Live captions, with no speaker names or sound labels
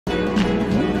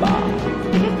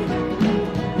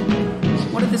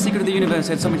secret of the universe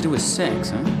had something to do with sex,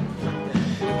 huh?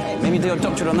 Hey, maybe do a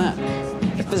doctorate on that.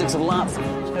 The physics of love.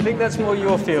 I think that's more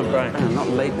your field, Brian. Oh, not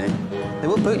lately. They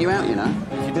will boot you out, you know,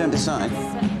 if you don't decide.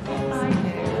 I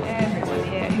know everyone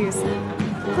here who's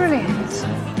brilliant.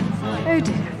 Oh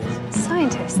dear,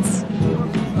 scientists.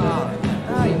 Oh,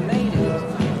 you made it.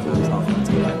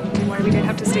 Don't worry, we don't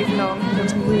have to stay for long.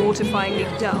 That's mortifyingly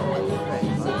dull.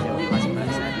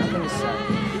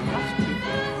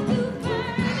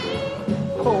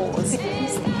 Pause.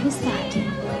 Who's that?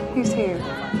 Who's who?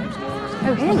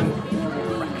 Oh, him.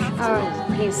 Oh,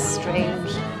 he's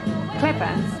strange.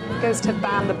 Clever. Goes to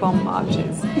ban the bomb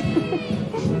marches.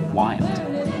 Wild.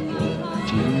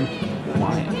 Jim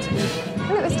Wild.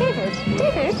 Oh, look, it's David.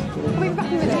 David? I'll be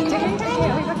back in a minute. David,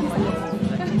 I'll be back in a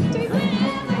second. David?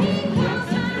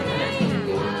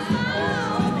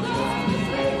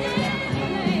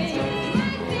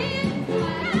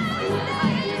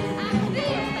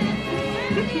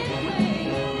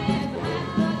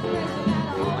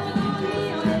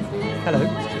 Hello.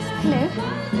 Hello?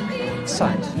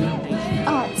 Science.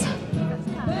 Arts.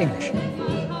 English.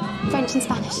 French and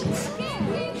Spanish.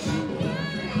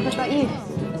 What about you?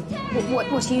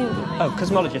 What are you? Oh,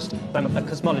 cosmologist. I'm a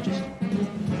cosmologist.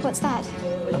 What's that?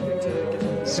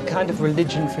 It's a kind of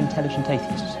religion for intelligent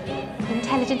atheists.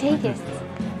 Intelligent atheists.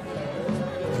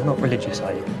 You're not religious,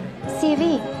 are you? C of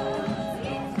E.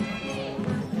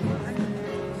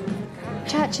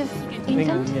 Church of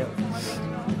England? Yeah.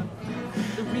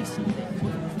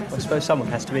 I suppose someone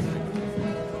has to be.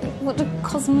 What do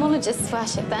cosmologists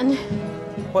worship then?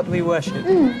 What do we worship?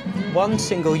 One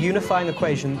single unifying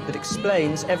equation that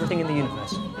explains everything in the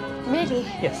universe. Really?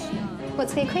 Yes.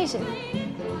 What's the equation?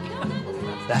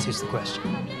 That is the question.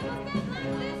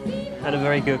 And a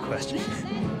very good question.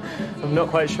 I'm not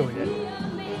quite sure yet.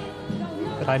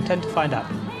 But I intend to find out.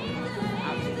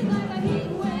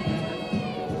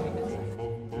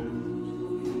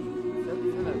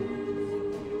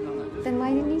 Then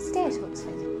why didn't you stay at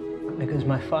Oxford? Because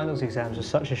my finals exams are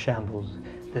such a shambles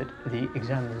that the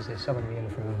examiners, they summoned me in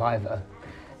for a viva,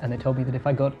 and they told me that if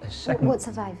I got a second... What's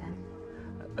a viva?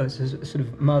 Oh, it's a sort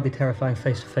of mildly terrifying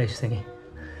face-to-face thingy.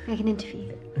 Like an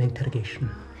interview? An interrogation.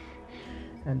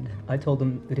 And I told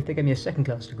them that if they gave me a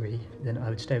second-class degree, then I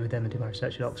would stay with them and do my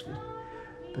research at Oxford.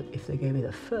 But if they gave me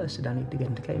the first that I needed to get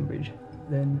into Cambridge,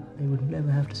 then they would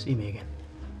never have to see me again.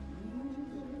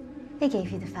 They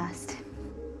gave you the first.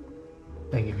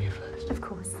 They gave me a first. Of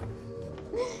course.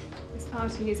 This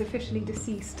party is officially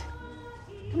deceased.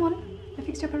 Come on, I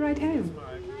fixed you up a ride home.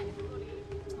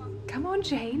 Come on,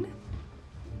 Jane.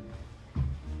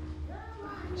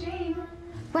 Jane.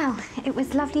 Well, it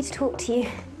was lovely to talk to you.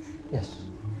 Yes.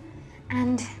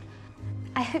 And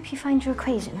I hope you find your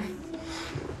equation.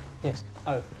 Yes.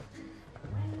 Oh.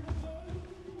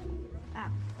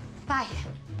 Bye.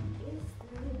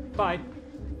 Bye.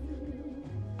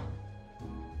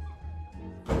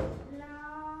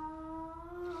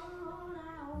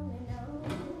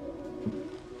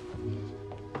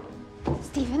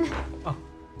 Stephen? Oh.